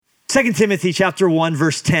2 Timothy chapter 1,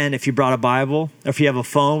 verse 10, if you brought a Bible, or if you have a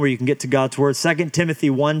phone where you can get to God's word. 2 Timothy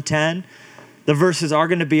 1:10. The verses are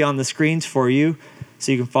going to be on the screens for you,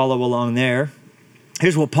 so you can follow along there.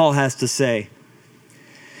 Here's what Paul has to say.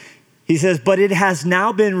 He says, "But it has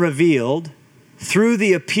now been revealed through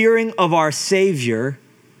the appearing of our Savior,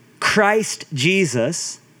 Christ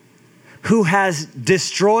Jesus, who has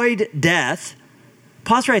destroyed death."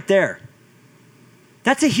 Pause right there.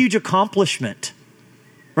 That's a huge accomplishment,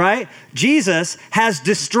 right? Jesus has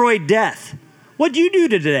destroyed death. What'd you do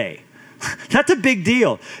today? That's a big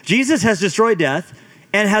deal. Jesus has destroyed death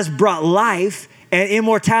and has brought life and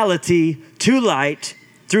immortality to light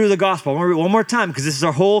through the gospel. One more time, because this is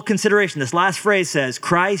our whole consideration. This last phrase says,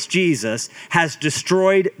 Christ Jesus has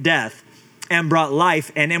destroyed death and brought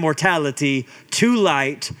life and immortality to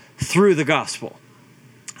light through the gospel.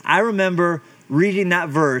 I remember reading that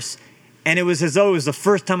verse, and it was as though it was the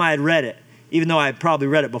first time I had read it, even though I had probably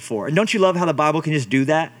read it before. And don't you love how the Bible can just do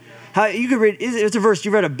that? How you could read, it's a verse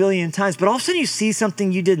you read a billion times, but all of a sudden you see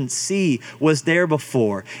something you didn't see was there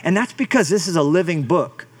before. And that's because this is a living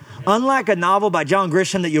book. Unlike a novel by John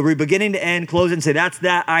Grisham that you'll read beginning to end, close it and say, that's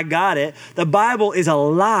that, I got it. The Bible is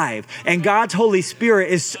alive, and God's Holy Spirit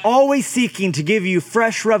is always seeking to give you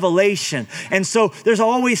fresh revelation. And so there's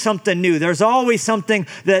always something new. There's always something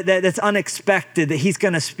that's unexpected that he's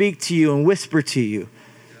going to speak to you and whisper to you.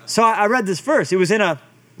 So I read this verse. It was in a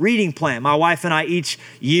reading plan. My wife and I each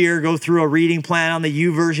year go through a reading plan on the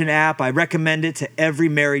YouVersion app. I recommend it to every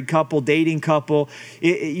married couple, dating couple.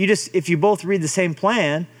 If you both read the same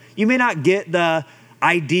plan, you may not get the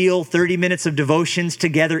ideal 30 minutes of devotions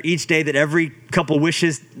together each day that every couple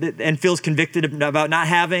wishes and feels convicted about not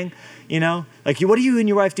having, you know? Like, what do you and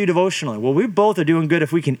your wife do devotionally? Well, we both are doing good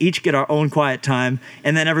if we can each get our own quiet time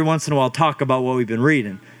and then every once in a while talk about what we've been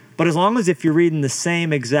reading. But as long as if you're reading the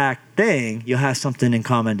same exact thing, you'll have something in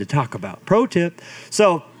common to talk about. Pro tip.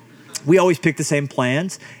 So we always pick the same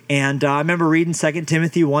plans. And I remember reading 2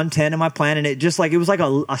 Timothy 1:10 in my plan, and it was like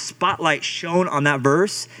a spotlight shone on that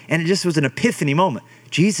verse, and it just was an epiphany moment.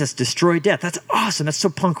 Jesus destroyed death. That's awesome. That's so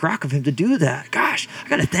punk rock of him to do that. Gosh, I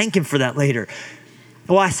got to thank him for that later.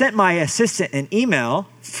 Well, I sent my assistant an email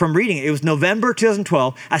from reading it. It was November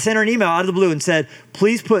 2012. I sent her an email out of the blue and said,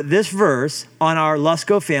 please put this verse on our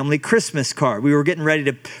Lusko family Christmas card. We were getting ready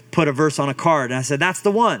to put a verse on a card. And I said, that's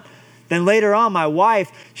the one. Then later on, my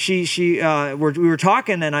wife, we were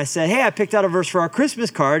talking, and I said, hey, I picked out a verse for our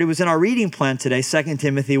Christmas card. It was in our reading plan today, 2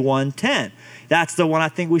 Timothy 1:10. That's the one I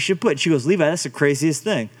think we should put. She goes, Levi, that's the craziest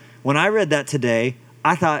thing. When I read that today,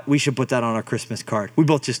 I thought we should put that on our Christmas card. We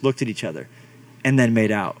both just looked at each other and then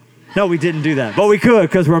made out. No, we didn't do that, but we could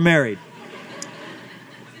because we're married.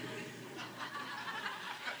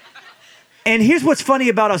 And here's what's funny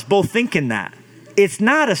about us both thinking that. It's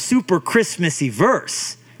not a super Christmassy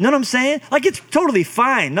verse. You know what I'm saying? Like, it's totally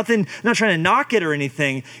fine. Nothing, I'm not trying to knock it or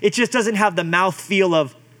anything. It just doesn't have the mouthfeel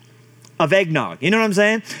of eggnog. You know what I'm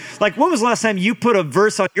saying? Like, when was the last time you put a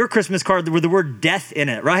verse on your Christmas card with the word death in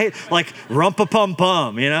it, right? Like,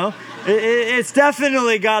 rumpa-pum-pum, you know? It's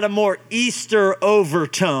definitely got a more Easter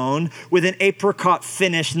overtone with an apricot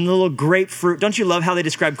finish and a little grapefruit. Don't you love how they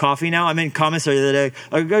describe coffee now? I mean, comments the other day,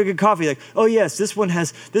 a good coffee, like, oh yes, this one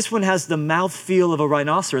has the mouthfeel of a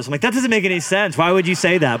rhinoceros. I'm like, that doesn't make any sense. Why would you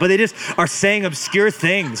say that? But they just are saying obscure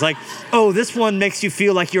things like, oh, this one makes you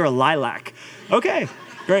feel like you're a lilac. Okay,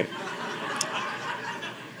 great.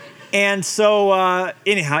 And so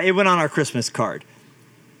anyhow, it went on our Christmas card.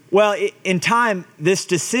 Well, in time, this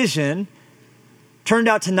decision turned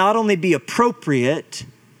out to not only be appropriate,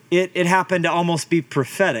 it happened to almost be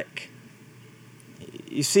prophetic.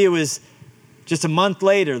 You see, it was just a month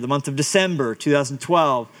later, the month of December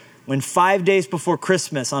 2012, when 5 days before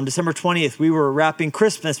Christmas, on December 20th, we were wrapping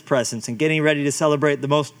Christmas presents and getting ready to celebrate the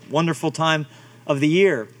most wonderful time of the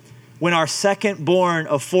year. When our second born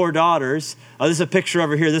of 4 daughters, this is a picture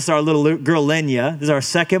over here. This is our little girl, Lenya. This is our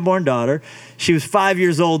second born daughter. She was 5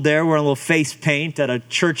 years old there, wearing a little face paint at a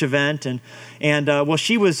church event. And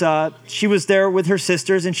she was there with her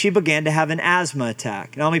sisters, and she began to have an asthma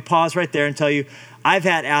attack. Now, let me pause right there and tell you, I've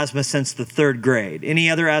had asthma since the 3rd grade. Any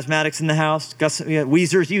other asthmatics in the house?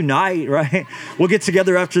 Weezers unite, right? We'll get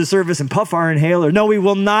together after the service and puff our inhaler. No, we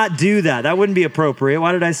will not do that. That wouldn't be appropriate.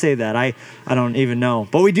 Why did I say that? I don't even know.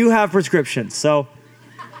 But we do have prescriptions. So,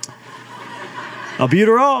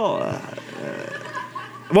 albuterol.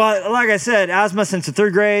 Well, like I said, asthma since the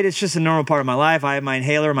third grade, it's just a normal part of my life. I have my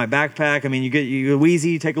inhaler in my backpack. I mean, you get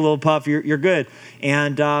wheezy, you take a little puff, you're good.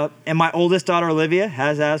 And my oldest daughter, Olivia,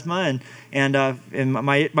 has asthma, and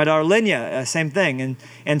my daughter, Linya, same thing.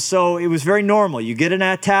 And so it was very normal. You get an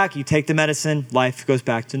attack, you take the medicine, life goes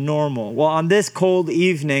back to normal. Well, on this cold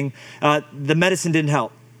evening, the medicine didn't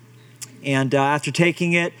help. And after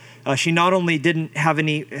taking it, she not only didn't have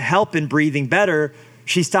any help in breathing better,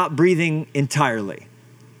 she stopped breathing entirely.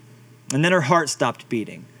 And then her heart stopped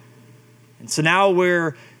beating. And so now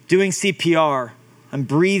we're doing CPR. I'm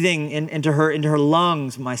breathing into her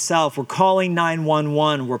lungs myself. We're calling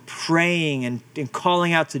 911. We're praying and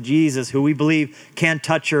calling out to Jesus, who we believe can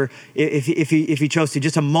touch her if he chose to.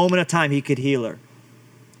 Just a moment of time, he could heal her.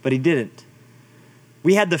 But he didn't.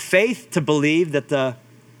 We had the faith to believe that the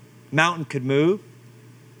mountain could move.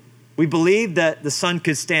 We believed that the sun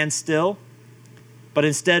could stand still. But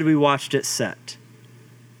instead, we watched it set.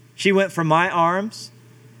 She went from my arms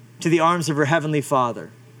to the arms of her heavenly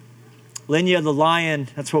Father. Linya the lion,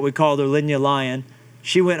 that's what we called her, Linya Lion.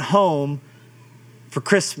 She went home for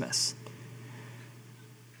Christmas.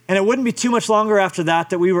 And it wouldn't be too much longer after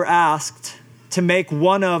that we were asked to make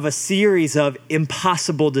one of a series of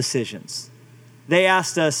impossible decisions. They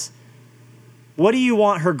asked us, what do you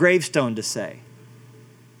want her gravestone to say?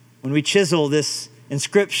 When we chisel this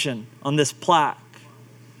inscription on this plaque,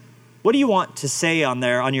 what do you want to say on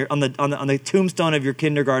there on the tombstone of your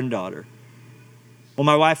kindergarten daughter? Well,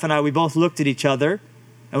 my wife and I, we both looked at each other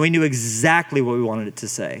and we knew exactly what we wanted it to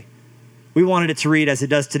say. We wanted it to read as it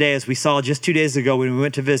does today, as we saw just 2 days ago when we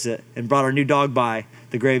went to visit and brought our new dog by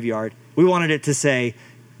the graveyard. We wanted it to say,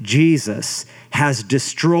 Jesus has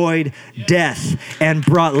destroyed death and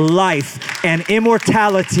brought life and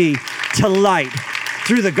immortality to light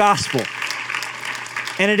through the gospel.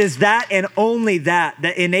 And it is that and only that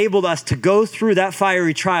enabled us to go through that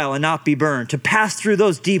fiery trial and not be burned, to pass through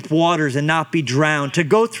those deep waters and not be drowned, to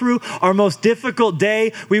go through our most difficult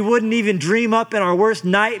day we wouldn't even dream up in our worst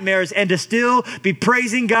nightmares, and to still be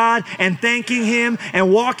praising God and thanking him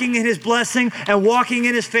and walking in his blessing and walking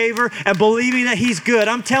in his favor and believing that he's good.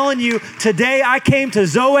 I'm telling you, today I came to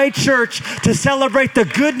Zoe Church to celebrate the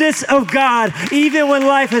goodness of God, even when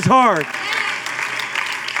life is hard.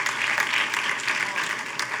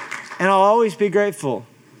 And I'll always be grateful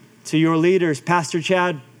to your leaders, Pastor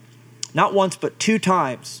Chad, not once but 2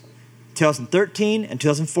 times, 2013 and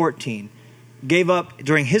 2014, gave up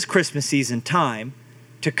during his Christmas season time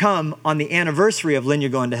to come on the anniversary of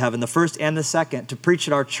Linya going to heaven, the first and the second, to preach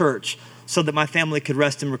at our church so that my family could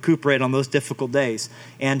rest and recuperate on those difficult days.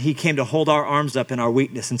 And he came to hold our arms up in our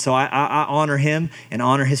weakness. And so I honor him and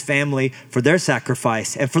honor his family for their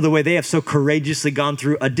sacrifice and for the way they have so courageously gone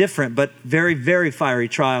through a different but very, very fiery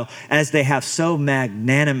trial, as they have so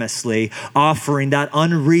magnanimously offering that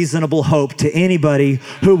unreasonable hope to anybody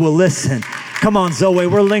who will listen. Come on, Zoe,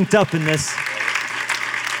 we're linked up in this.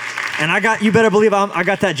 And you better believe I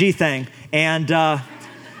got that G thing. And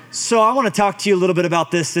so I want to talk to you a little bit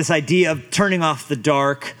about this idea of turning off the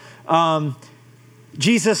dark.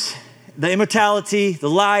 Jesus, the immortality, the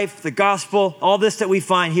life, the gospel, all this that we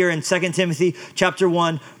find here in 2 Timothy chapter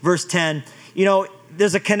 1, verse 10. You know,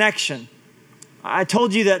 there's a connection. I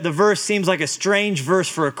told you that the verse seems like a strange verse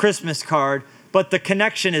for a Christmas card, but the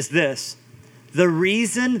connection is this. The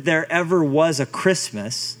reason there ever was a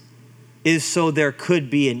Christmas is so there could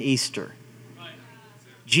be an Easter.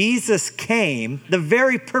 Jesus came, the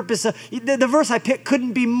very purpose of, the verse I picked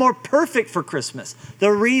couldn't be more perfect for Christmas.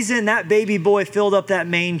 The reason that baby boy filled up that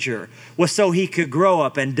manger was so he could grow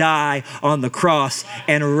up and die on the cross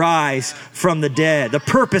and rise from the dead. The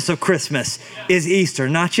purpose of Christmas is Easter,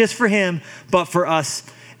 not just for him, but for us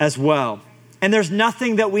as well. And there's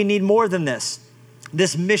nothing that we need more than this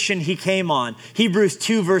mission he came on. Hebrews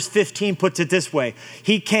 2 verse 15 puts it this way.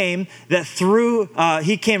 He came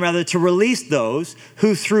to release those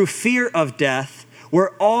who through fear of death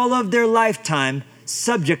were all of their lifetime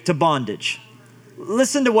subject to bondage.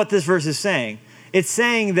 Listen to what this verse is saying. It's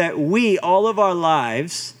saying that we, all of our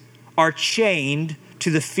lives, are chained to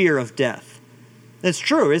the fear of death. That's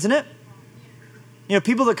true, isn't it? You know,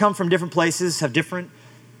 people that come from different places have different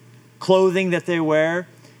clothing that they wear.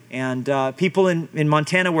 And people in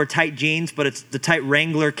Montana wear tight jeans, but it's the tight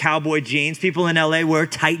Wrangler cowboy jeans. People in LA wear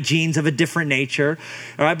tight jeans of a different nature.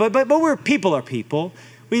 All right, but people are people.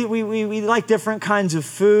 We like different kinds of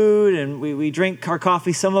food, and we drink our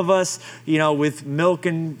coffee. Some of us, with milk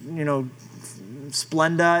and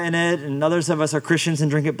Splenda in it, and others of us are Christians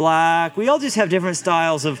and drink it black. We all just have different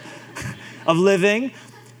styles of living.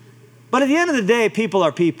 But at the end of the day, people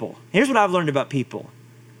are people. Here's what I've learned about people.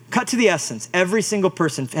 Cut to the essence. Every single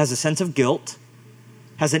person has a sense of guilt,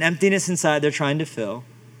 has an emptiness inside they're trying to fill,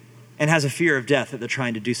 and has a fear of death that they're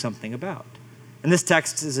trying to do something about. And this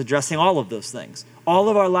text is addressing all of those things. All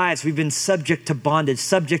of our lives, we've been subject to bondage,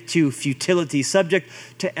 subject to futility, subject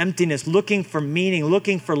to emptiness, looking for meaning,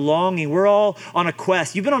 looking for longing. We're all on a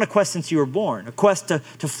quest. You've been on a quest since you were born, a quest to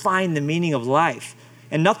find the meaning of life.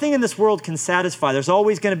 And nothing in this world can satisfy. There's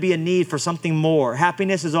always going to be a need for something more.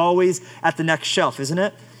 Happiness is always at the next shelf, isn't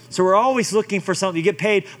it? So we're always looking for something. You get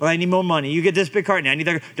paid, well, I need more money. You get this big car, now I need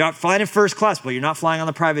that. You're not flying in first class, but you're not flying on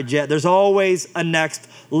the private jet. There's always a next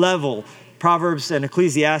level. Proverbs and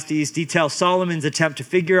Ecclesiastes detail Solomon's attempt to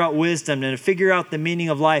figure out wisdom and to figure out the meaning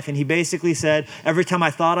of life. And he basically said, every time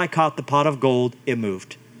I thought I caught the pot of gold, it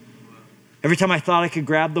moved. Every time I thought I could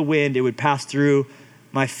grab the wind, it would pass through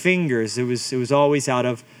my fingers. It was always out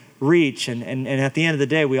of reach. And at the end of the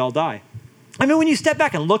day, we all die. I mean, when you step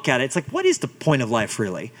back and look at it, it's like, what is the point of life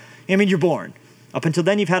really? I mean, you're born. Up until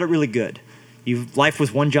then, you've had it really good. Life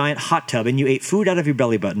was one giant hot tub and you ate food out of your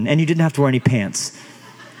belly button and you didn't have to wear any pants.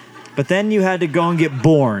 But then you had to go and get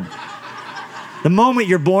born. The moment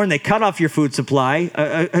you're born, they cut off your food supply.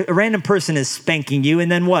 A random person is spanking you, and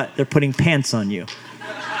then what? They're putting pants on you.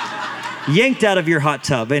 Yanked out of your hot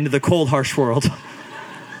tub into the cold, harsh world.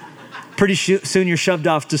 Pretty soon you're shoved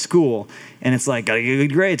off to school. And it's like, gotta get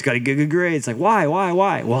good grades, gotta get good grades. Like, why?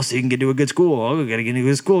 Well, so you can get to a good school. Oh, gotta get into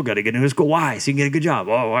a good school, gotta get into a good school. Why? So you can get a good job.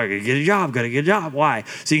 Oh, why? Gotta get a job, gotta get a job. Why?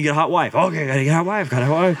 So you can get a hot wife. Okay, gotta get a hot wife, gotta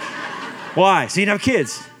have a wife. Why? So you can have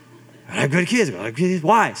kids. I have good kids.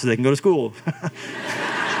 Why? So they can go to school.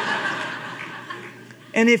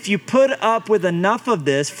 And if you put up with enough of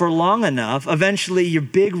this for long enough, eventually your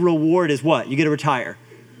big reward is what? You get to retire.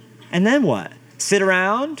 And then what? Sit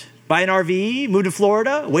around, buy an RV, move to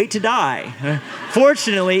Florida, wait to die.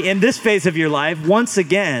 Fortunately, in this phase of your life, once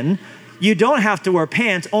again, you don't have to wear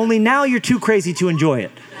pants, only now you're too crazy to enjoy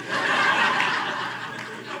it.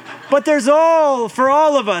 But there's for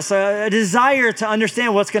all of us, a desire to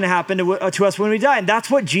understand what's going to happen to us when we die. And that's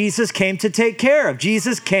what Jesus came to take care of.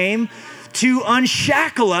 Jesus came to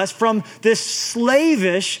unshackle us from this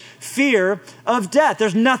slavish fear of death.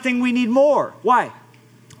 There's nothing we need more. Why?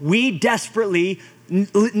 We desperately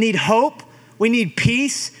need hope. We need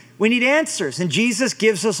peace. We need answers. And Jesus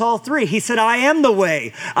gives us all three. He said, I am the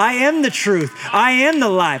way. I am the truth. I am the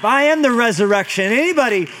life. I am the resurrection.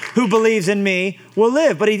 Anybody who believes in me will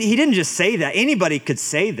live. But he didn't just say that. Anybody could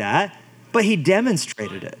say that, but he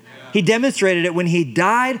demonstrated it. He demonstrated it when he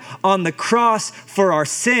died on the cross for our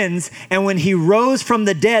sins and when he rose from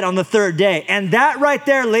the dead on the third day. And that right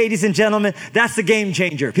there, ladies and gentlemen, that's the game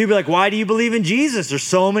changer. People are like, why do you believe in Jesus? There's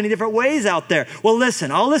so many different ways out there. Well,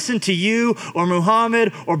 listen, I'll listen to you or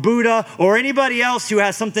Muhammad or Buddha or anybody else who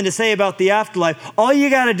has something to say about the afterlife. All you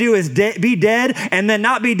got to do is be dead and then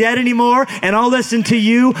not be dead anymore. And I'll listen to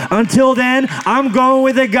you. Until then, I'm going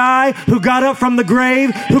with a guy who got up from the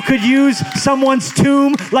grave, who could use someone's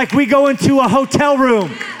tomb like we go into a hotel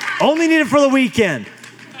room. Only need it for the weekend.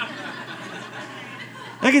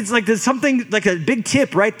 Like it's like there's something like a big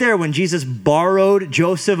tip right there when Jesus borrowed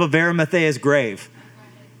Joseph of Arimathea's grave.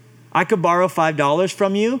 I could borrow $5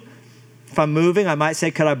 from you. If I'm moving, I might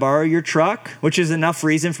say, could I borrow your truck? Which is enough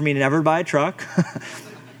reason for me to never buy a truck.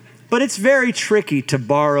 But it's very tricky to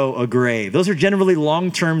borrow a grave. Those are generally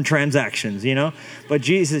long-term transactions, you know? But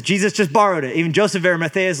Jesus just borrowed it. Even Joseph of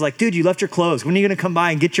Arimathea is like, dude, you left your clothes. When are you going to come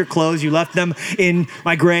by and get your clothes? You left them in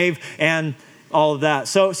my grave and all of that.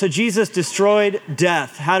 So Jesus destroyed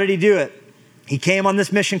death. How did he do it? He came on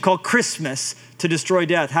this mission called Christmas to destroy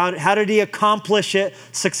death. How did he accomplish it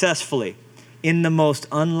successfully? In the most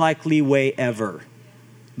unlikely way ever,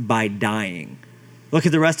 by dying. Look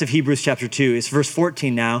at the rest of Hebrews chapter 2. It's verse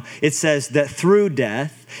 14 now. It says that through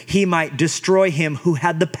death, he might destroy him who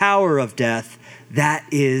had the power of death. That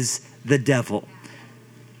is the devil.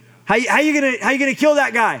 How you gonna kill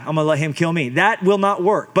that guy? I'm gonna let him kill me. That will not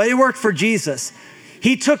work. But it worked for Jesus.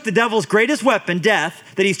 He took the devil's greatest weapon, death,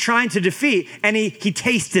 that he's trying to defeat, and he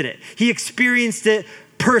tasted it. He experienced it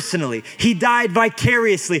personally. He died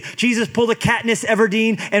vicariously. Jesus pulled a Katniss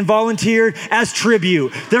Everdeen and volunteered as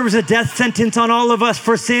tribute. There was a death sentence on all of us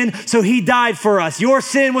for sin, so he died for us. Your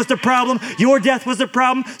sin was the problem. Your death was the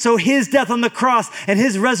problem. So his death on the cross and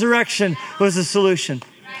his resurrection was the solution.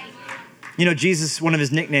 You know, Jesus, one of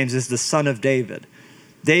his nicknames is the Son of David.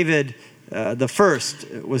 David, the first,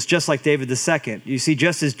 was just like David the second. You see,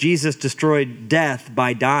 just as Jesus destroyed death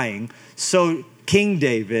by dying, so King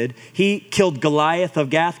David, he killed Goliath of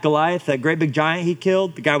Gath. Goliath, that great big giant he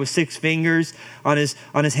killed, the guy with 6 fingers on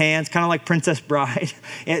his hands, kind of like Princess Bride.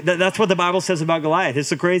 That's what the Bible says about Goliath. It's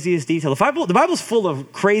the craziest detail. The Bible's full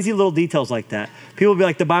of crazy little details like that. People will be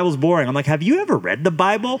like, the Bible's boring. I'm like, have you ever read the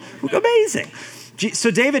Bible? Amazing.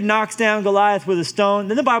 So David knocks down Goliath with a stone.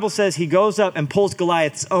 Then the Bible says he goes up and pulls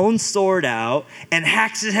Goliath's own sword out and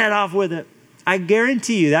hacks his head off with it. I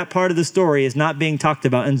guarantee you that part of the story is not being talked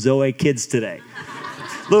about in Zoe Kids today.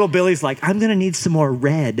 Little Billy's like, I'm going to need some more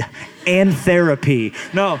red and therapy.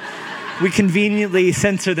 No, we conveniently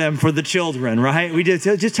censor them for the children, right? We just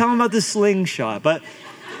tell them about the slingshot. But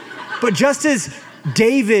just as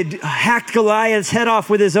David hacked Goliath's head off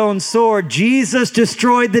with his own sword, Jesus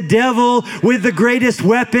destroyed the devil with the greatest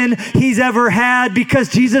weapon he's ever had, because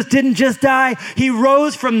Jesus didn't just die. He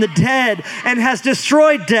rose from the dead and has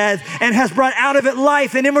destroyed death and has brought out of it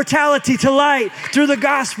life and immortality to light through the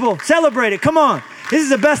gospel. Celebrate it. Come on. This is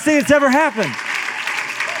the best thing that's ever happened.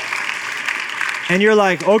 And you're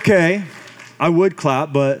like, okay, I would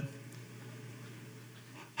clap, but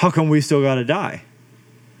how come we still got to die?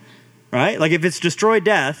 Right? Like if it's destroyed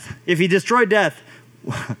death, if he destroyed death,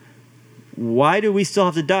 why do we still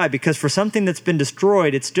have to die? Because for something that's been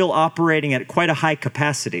destroyed, it's still operating at quite a high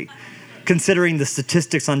capacity, considering the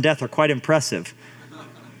statistics on death are quite impressive.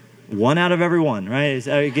 1 out of every one, right?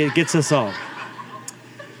 It gets us all.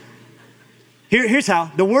 Here's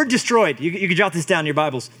how. The word destroyed, you can jot this down in your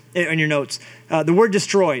Bibles, in your notes. The word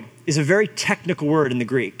destroyed is a very technical word in the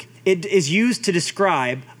Greek. It is used to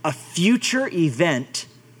describe a future event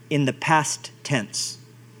in the past tense.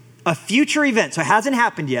 A future event. So it hasn't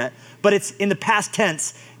happened yet, but it's in the past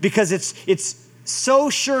tense because it's so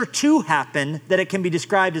sure to happen that it can be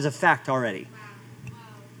described as a fact already.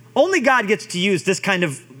 Only God gets to use this kind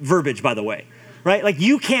of verbiage, by the way, right? Like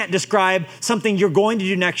you can't describe something you're going to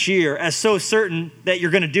do next year as so certain that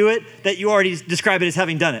you're going to do it that you already describe it as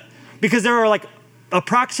having done it. Because there are like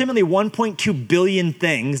approximately 1.2 billion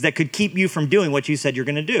things that could keep you from doing what you said you're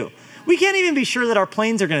going to do. We can't even be sure that our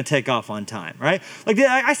planes are going to take off on time, right? Like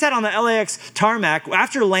I sat on the LAX tarmac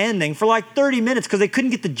after landing for like 30 minutes because they couldn't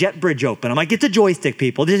get the jet bridge open. I'm like, get the joystick,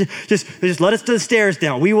 people. Just let us to the stairs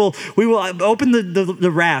down. We will open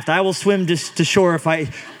the raft. I will swim just to shore if I...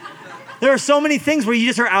 There are so many things where you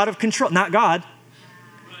just are out of control. Not God.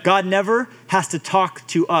 God never has to talk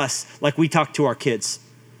to us like we talk to our kids.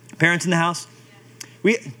 Parents in the house?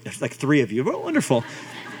 There's like 3 of you. Oh, wonderful.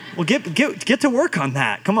 Well, get to work on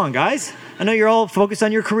that. Come on, guys. I know you're all focused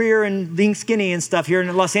on your career and being skinny and stuff here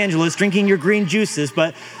in Los Angeles, drinking your green juices,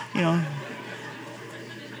 but, you know.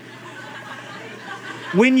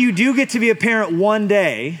 When you do get to be a parent one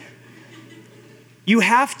day, you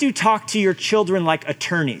have to talk to your children like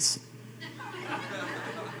attorneys.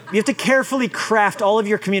 You have to carefully craft all of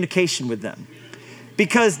your communication with them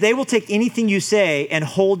because they will take anything you say and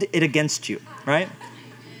hold it against you, right?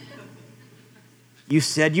 You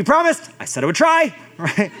said you promised. I said I would try,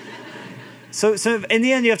 right? So in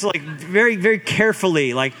the end, you have to like very, very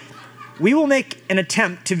carefully, like we will make an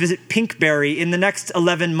attempt to visit Pinkberry in the next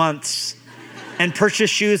 11 months and purchase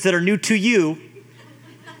shoes that are new to you.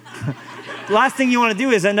 The last thing you want to do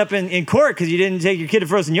is end up in court because you didn't take your kid to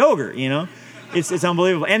frozen yogurt, you know? It's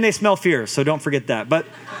unbelievable. And they smell fierce, so don't forget that. But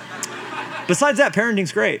besides that,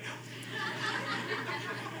 parenting's great.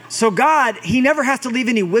 So God, he never has to leave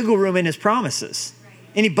any wiggle room in his promises,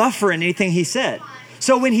 any buffer in anything he said.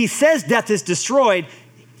 So when he says death is destroyed,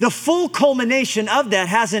 the full culmination of that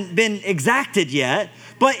hasn't been exacted yet,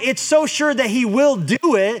 but it's so sure that he will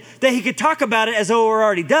do it that he could talk about it as though it were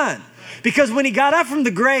already done. Because when he got up from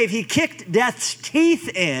the grave, he kicked death's teeth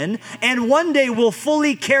in, and one day will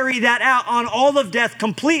fully carry that out on all of death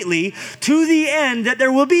completely to the end that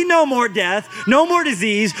there will be no more death, no more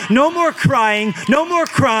disease, no more crying, no more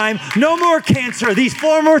crime, no more cancer. These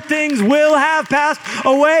former things will have passed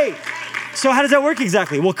away. So how does that work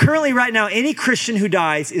exactly? Well, currently right now, any Christian who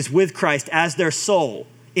dies is with Christ as their soul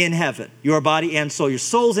in heaven, your body and soul. Your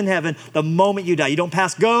soul's in heaven the moment you die. You don't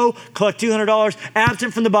pass go, collect $200,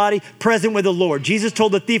 absent from the body, present with the Lord. Jesus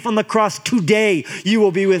told the thief on the cross, today you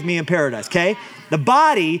will be with me in paradise, okay? The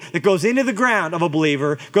body that goes into the ground of a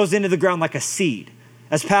believer goes into the ground like a seed.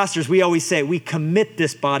 As pastors, we always say we commit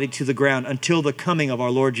this body to the ground until the coming of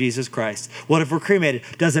our Lord Jesus Christ. What if we're cremated?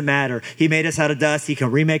 Doesn't matter. He made us out of dust. He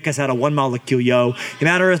can remake us out of one molecule, yo. The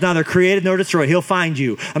matter is neither created nor destroyed. He'll find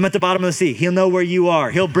you. I'm at the bottom of the sea. He'll know where you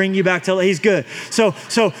are. He'll bring you back to, he's good. So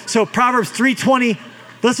Proverbs 3:20,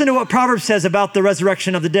 listen to what Proverbs says about the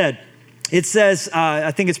resurrection of the dead. It says,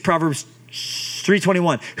 I think it's Proverbs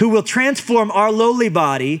 3:21, who will transform our lowly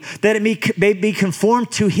body that it may be conformed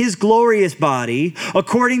to his glorious body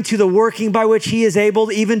according to the working by which he is able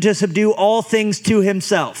even to subdue all things to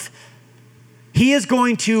himself. He is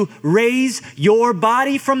going to raise your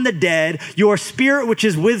body from the dead. Your spirit, which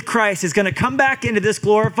is with Christ, is going to come back into this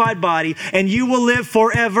glorified body, and you will live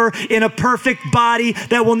forever in a perfect body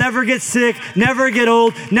that will never get sick, never get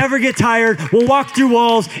old, never get tired, will walk through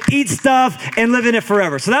walls, eat stuff, and live in it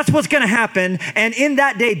forever. So that's what's going to happen. And in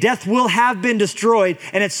that day, death will have been destroyed.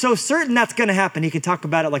 And it's so certain that's going to happen. He can talk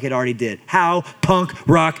about it like it already did. How punk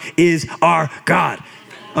rock is our God.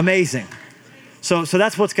 Amazing. So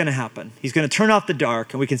that's what's going to happen. He's going to turn off the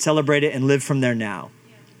dark, and we can celebrate it and live from there now.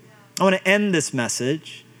 I want to end this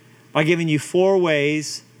message by giving you 4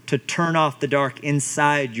 ways to turn off the dark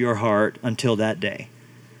inside your heart until that day.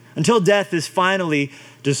 Until death is finally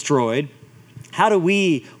destroyed, how do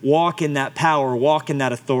we walk in that power, walk in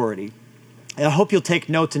that authority? And I hope you'll take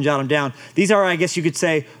notes and jot them down. These are, I guess you could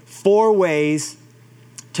say, 4 ways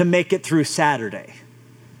to make it through Saturday.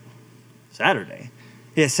 Saturday?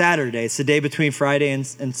 Yeah, Saturday. It's the day between Friday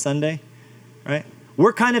and Sunday, right?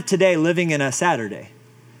 We're kind of today living in a Saturday.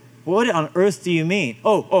 What on earth do you mean?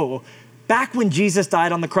 Oh. Back when Jesus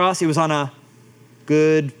died on the cross, it was on a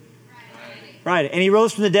Good Friday. And he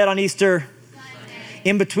rose from the dead on Easter Sunday.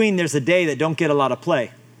 In between, there's a day that don't get a lot of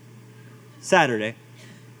play. Saturday.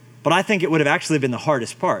 But I think it would have actually been the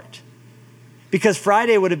hardest part. Because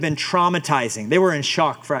Friday would have been traumatizing. They were in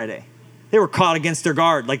shock Friday. They were caught against their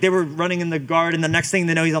guard. Like they were running in the guard, and the next thing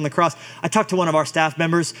they know, he's on the cross. I talked to one of our staff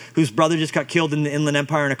members whose brother just got killed in the Inland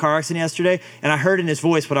Empire in a car accident yesterday, and I heard in his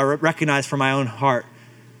voice what I recognized from my own heart,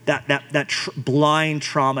 that blind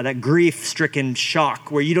trauma, that grief-stricken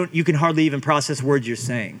shock where you can hardly even process words you're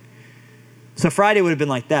saying. So Friday would have been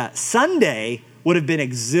like that. Sunday would have been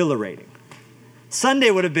exhilarating.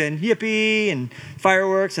 Sunday would have been yippee and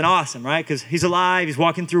fireworks and awesome, right? Because he's alive, he's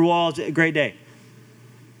walking through walls, a great day.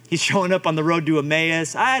 He's showing up on the road to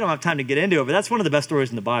Emmaus. I don't have time to get into it, but that's one of the best stories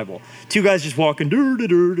in the Bible. 2 guys just walking.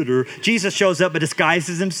 Jesus shows up but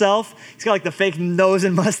disguises himself. He's got like the fake nose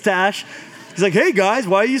and mustache. He's like, hey guys,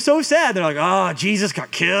 why are you so sad? They're like, oh, Jesus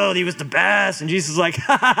got killed. He was the best. And Jesus is like,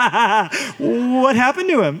 what happened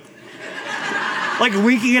to him? Like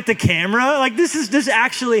winking at the camera. Like this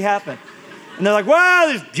actually happened. And they're like,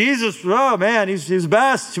 well, Jesus, oh man, he was the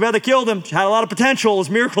best. Too bad they killed him. Had a lot of potential. His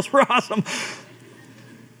miracles were awesome.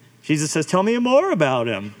 Jesus says, tell me more about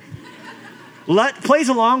him. Plays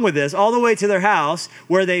along with this all the way to their house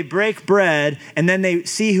where they break bread and then they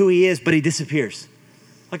see who he is, but he disappears.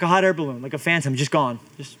 Like a hot air balloon, like a phantom, just gone.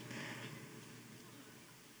 Just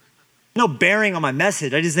no bearing on my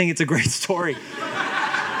message. I just think it's a great story.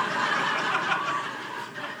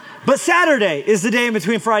 But Saturday is the day in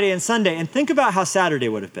between Friday and Sunday. And think about how Saturday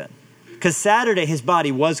would have been. Because Saturday, his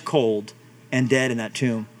body was cold and dead in that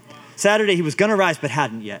tomb. Saturday, he was going to rise, but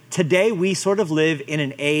hadn't yet. Today, we sort of live in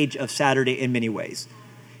an age of Saturday in many ways.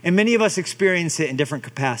 And many of us experience it in different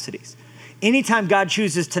capacities. Anytime God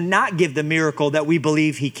chooses to not give the miracle that we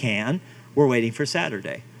believe he can, we're waiting for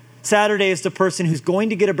Saturday. Saturday is the person who's going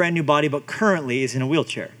to get a brand new body, but currently is in a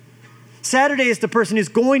wheelchair. Saturday is the person who's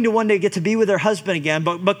going to one day get to be with their husband again,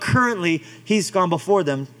 but currently he's gone before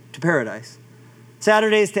them to paradise.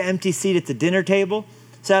 Saturday is the empty seat at the dinner table.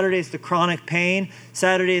 Saturday is the chronic pain.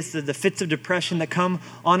 Saturday is the fits of depression that come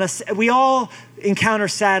on us. We all encounter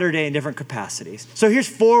Saturday in different capacities. So here's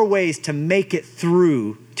 4 ways to make it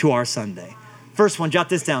through to our Sunday. First one, jot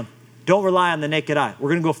this down. Don't rely on the naked eye. We're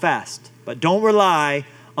going to go fast, but don't rely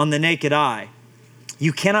on the naked eye.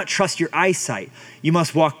 You cannot trust your eyesight. You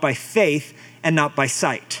must walk by faith and not by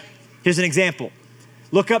sight. Here's an example.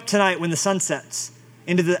 Look up tonight when the sun sets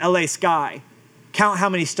into the LA sky. Count how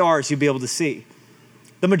many stars you'll be able to see.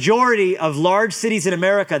 The majority of large cities in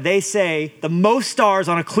America, they say the most stars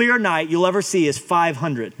on a clear night you'll ever see is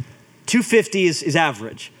 500. 250 is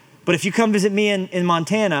average. But if you come visit me in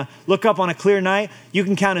Montana, look up on a clear night, you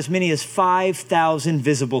can count as many as 5,000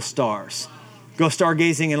 visible stars. Go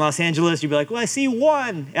stargazing in Los Angeles, you'll be like, well, I see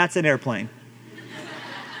 1. That's an airplane.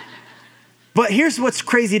 But here's what's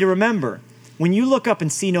crazy to remember. When you look up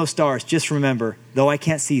and see no stars, just remember, though I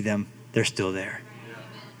can't see them, they're still there.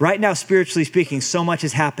 Right now, spiritually speaking, so much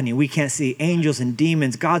is happening. We can't see angels and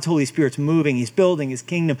demons. God's Holy Spirit's moving. He's building his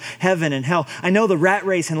kingdom, heaven and hell. I know the rat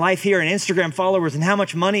race and life here and Instagram followers and how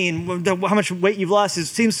much money and how much weight you've lost. It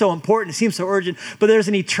seems so important. It seems so urgent. But there's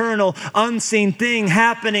an eternal, unseen thing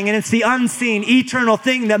happening. And it's the unseen, eternal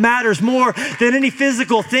thing that matters more than any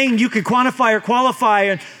physical thing you could quantify or qualify.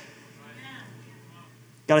 And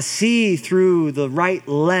got to see through the right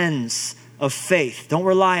lens of faith. Don't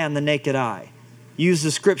rely on the naked eye. Use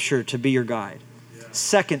the scripture to be your guide. Yeah.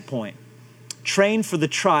 Second point, train for the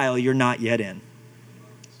trial you're not yet in.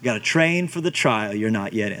 You got to train for the trial you're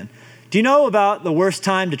not yet in. Do you know about the worst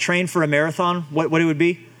time to train for a marathon? What it would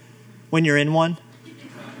be? when you're in one?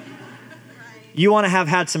 You want to have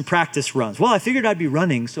had some practice runs. Well, I figured I'd be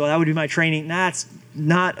running, so that would be my training. That's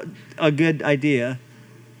not a good idea.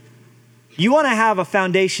 You want to have a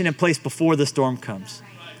foundation in place before the storm comes.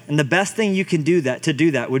 And the best thing you can do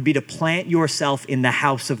would be to plant yourself in the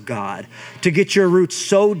house of God, to get your roots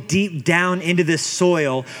so deep down into this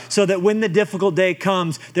soil so that when the difficult day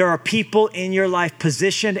comes, there are people in your life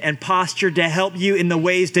positioned and postured to help you in the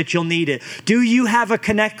ways that you'll need it. Do you have a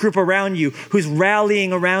connect group around you who's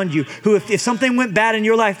rallying around you, who if something went bad in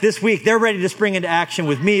your life this week, they're ready to spring into action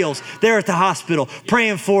with meals, they're at the hospital,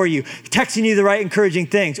 praying for you, texting you the right encouraging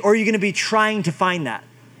things? Or are you going to be trying to find that?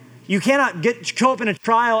 You cannot show up in a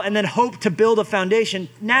trial and then hope to build a foundation.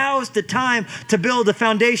 Now's the time to build a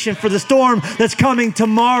foundation for the storm that's coming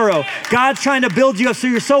tomorrow. God's trying to build you up so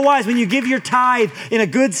you're so wise. When you give your tithe in a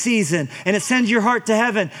good season and it sends your heart to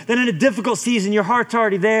heaven, then in a difficult season, your heart's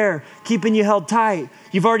already there, keeping you held tight.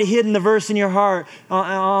 You've already hidden the verse in your heart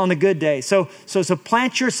on the good day. So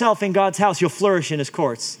plant yourself in God's house. You'll flourish in his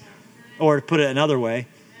courts. Or to put it another way,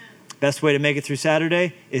 best way to make it through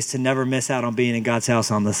Saturday is to never miss out on being in God's house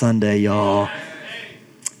on the Sunday, y'all.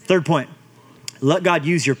 Third point, let God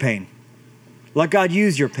use your pain. Let God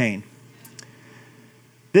use your pain.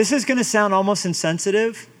 This is going to sound almost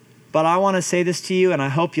insensitive, but I want to say this to you, and I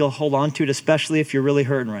hope you'll hold on to it, especially if you're really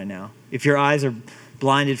hurting right now. If your eyes are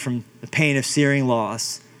blinded from the pain of searing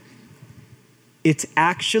loss. It's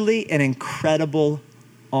actually an incredible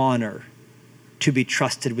honor to be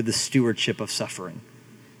trusted with the stewardship of suffering.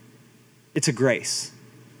 It's a grace.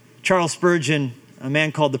 Charles Spurgeon, a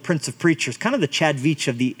man called the Prince of Preachers, kind of the Chad Veach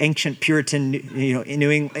of the ancient Puritan, in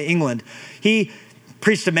New England. He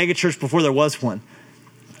preached a megachurch before there was one.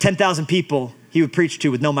 10,000 people he would preach to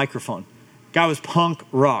with no microphone. Guy was punk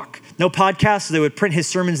rock. No podcast, so they would print his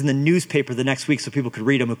sermons in the newspaper the next week so people could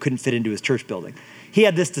read them who couldn't fit into his church building. He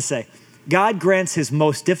had this to say: God grants his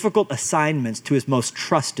most difficult assignments to his most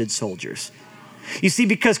trusted soldiers. You see,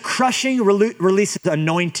 because crushing releases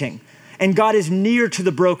anointing. And God is near to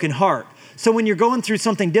the broken heart. So when you're going through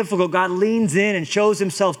something difficult, God leans in and shows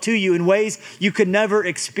himself to you in ways you could never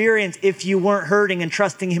experience if you weren't hurting and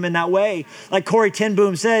trusting him in that way. Like Corrie ten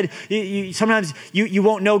Boom said, sometimes you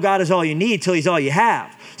won't know God is all you need till he's all you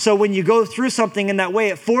have. So when you go through something in that way,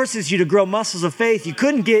 it forces you to grow muscles of faith you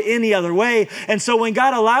couldn't get any other way. And so when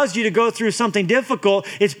God allows you to go through something difficult,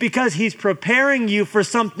 it's because he's preparing you for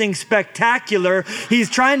something spectacular. He's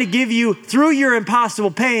trying to give you, through your impossible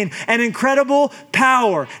pain, an incredible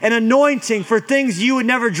power, an anointing for things you would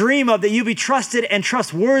never dream of, that you be trusted and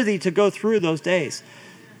trustworthy to go through those days.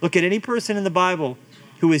 Look at any person in the Bible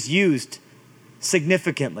who is used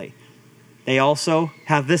significantly. They also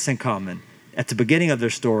have this in common. At the beginning of their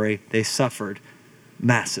story, they suffered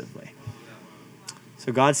massively.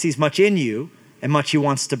 So God sees much in you and much he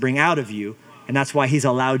wants to bring out of you. And that's why he's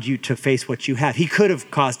allowed you to face what you have. He could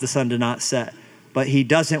have caused the sun to not set, but he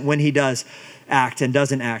doesn't when he does act, and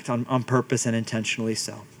doesn't act on purpose and intentionally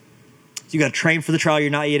so. So you got to train for the trial you're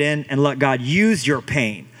not yet in and let God use your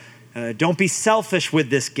pain. Don't be selfish with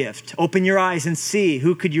this gift. Open your eyes and see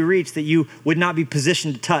who could you reach that you would not be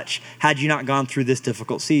positioned to touch had you not gone through this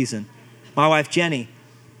difficult season. My wife, Jenny,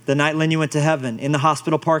 the night Lenny went to heaven, in the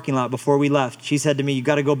hospital parking lot before we left, she said to me, you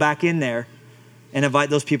got to go back in there and invite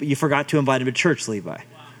those people. You forgot to invite them to church, Levi. I'm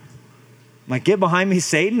like, get behind me,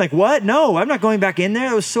 Satan. Like, what? No, I'm not going back in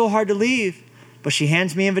there. It was so hard to leave. But she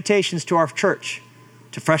hands me invitations to our church,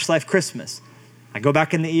 to Fresh Life Christmas. I go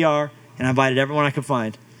back in the ER and I invited everyone I could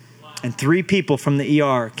find. And 3 people from the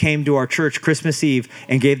ER came to our church Christmas Eve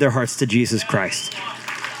and gave their hearts to Jesus Christ.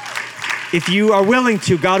 If you are willing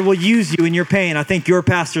to, God will use you in your pain. I think your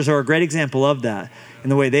pastors are a great example of that in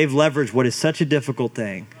the way they've leveraged what is such a difficult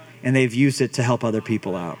thing and they've used it to help other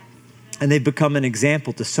people out. And they've become an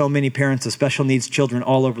example to so many parents of special needs children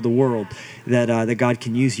all over the world that God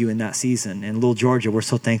can use you in that season. And little Georgia, we're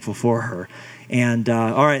so thankful for her. And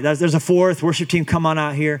all right, there's a 4th. Worship team, come on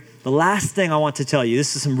out here. The last thing I want to tell you,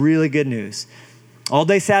 this is some really good news. All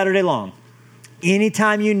day Saturday long,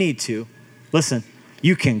 anytime you need to, listen,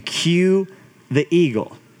 you can cue the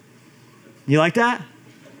eagle. You like that?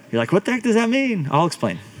 You're like, what the heck does that mean? I'll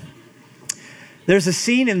explain. There's a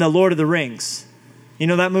scene in The Lord of the Rings. You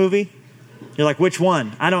know that movie? You're like, which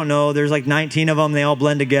one? I don't know. There's like 19 of them. They all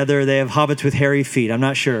blend together. They have hobbits with hairy feet. I'm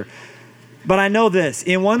not sure. But I know this.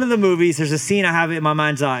 In one of the movies, there's a scene I have it in my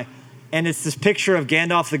mind's eye. And it's this picture of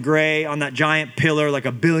Gandalf the Grey on that giant pillar, like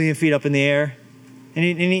 1 billion feet up in the air.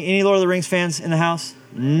 Any Lord of the Rings fans in the house?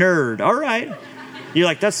 Nerd. All right. You're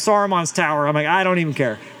like, that's Saruman's tower. I'm like, I don't even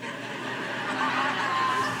care.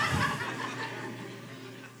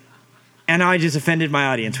 And I just offended my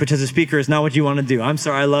audience, which as a speaker is not what you want to do. I'm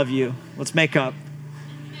sorry, I love you. Let's make up.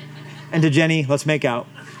 And to Jenny, let's make out.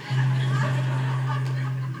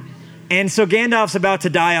 And so Gandalf's about to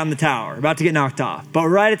die on the tower, about to get knocked off. But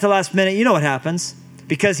right at the last minute, you know what happens?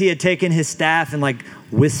 Because he had taken his staff and like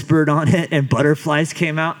whispered on it and butterflies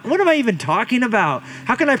came out. What am I even talking about?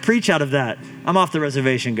 How can I preach out of that? I'm off the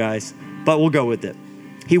reservation, guys, but we'll go with it.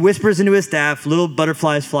 He whispers into his staff, little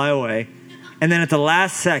butterflies fly away. And then at the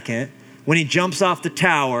last second, when he jumps off the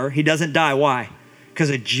tower, he doesn't die. Why?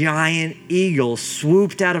 Because a giant eagle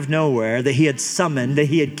swooped out of nowhere that he had summoned, that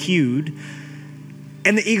he had cued,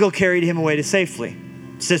 and the eagle carried him away to safety.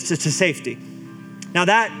 Now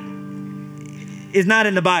that is not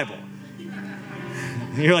in the Bible.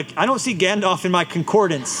 You're like, I don't see Gandalf in my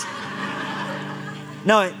concordance.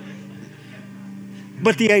 No,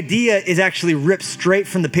 but the idea is actually ripped straight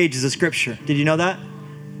from the pages of Scripture. Did you know that?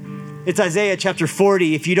 It's Isaiah chapter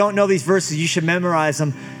 40. If you don't know these verses, you should memorize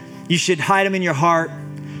them. You should hide them in your heart.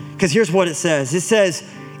 Because here's what it says. It says,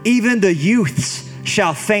 even the youths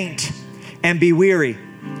shall faint and be weary.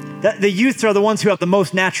 The youths are the ones who have the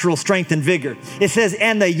most natural strength and vigor. It says,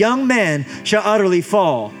 and the young men shall utterly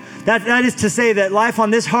fall. That is to say that life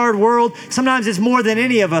on this hard world, sometimes it's more than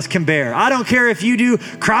any of us can bear. I don't care if you do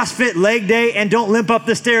CrossFit leg day and don't limp up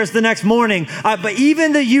the stairs the next morning. But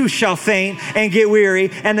even the youth shall faint and get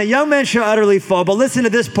weary, and the young men shall utterly fall. But listen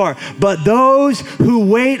to this part. But those who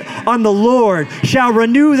wait on the Lord shall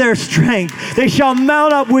renew their strength. They shall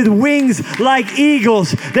mount up with wings like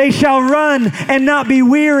eagles. They shall run and not be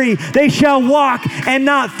weary. They shall walk and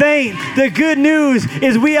not faint. The good news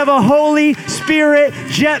is we have a Holy Spirit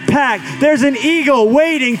jetpack. There's an eagle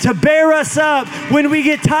waiting to bear us up when we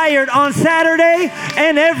get tired on Saturday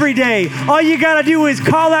and every day. All you got to do is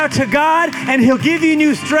call out to God and he'll give you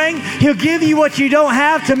new strength. He'll give you what you don't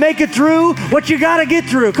have to make it through what you got to get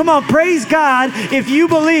through. Come on, praise God. If you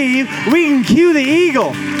believe, we can cue the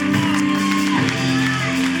eagle.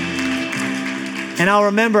 And I'll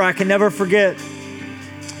remember, I can never forget,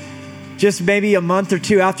 just maybe a month or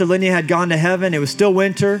two after Lydia had gone to heaven, it was still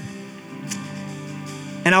winter.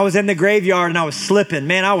 And I was in the graveyard and I was slipping.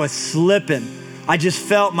 Man, I was slipping. I just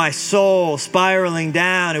felt my soul spiraling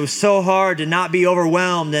down. It was so hard to not be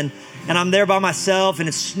overwhelmed. And I'm there by myself and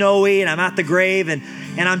it's snowy and I'm at the grave and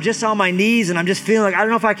I'm just on my knees and I'm just feeling like, I don't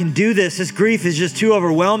know if I can do this. This grief is just too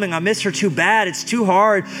overwhelming. I miss her too bad. It's too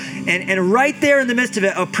hard. And right there in the midst of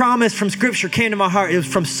it, a promise from Scripture came to my heart. It was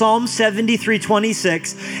from Psalm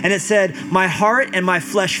 73:26. And it said, my heart and my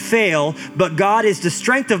flesh fail, but God is the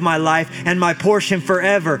strength of my life and my portion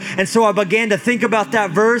forever. And so I began to think about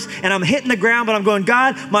that verse and I'm hitting the ground, but I'm going,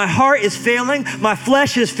 God, my heart is failing. My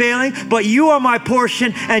flesh is failing, but you are my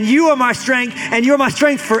portion and you are my strength and you're my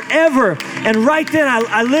strength forever. And right then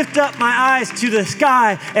I lift up my eyes to the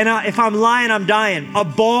sky and if I'm lying, I'm dying. A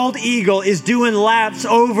bald eagle is doing laps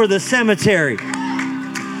over the cemetery.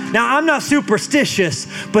 Now, I'm not superstitious,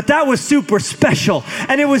 but that was super special.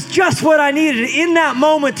 And it was just what I needed in that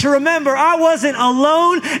moment to remember I wasn't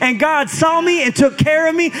alone and God saw me and took care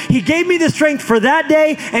of me. He gave me the strength for that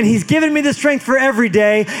day and he's given me the strength for every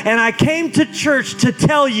day. And I came to church to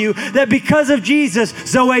tell you that because of Jesus,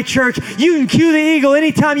 Zoe Church, you can cue the eagle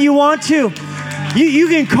anytime you want to. You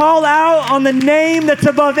can call out on the name that's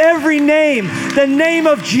above every name, the name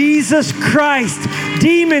of Jesus Christ.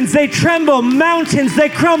 Demons, they tremble. Mountains, they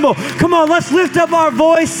crumble. Come on, let's lift up our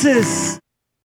voices.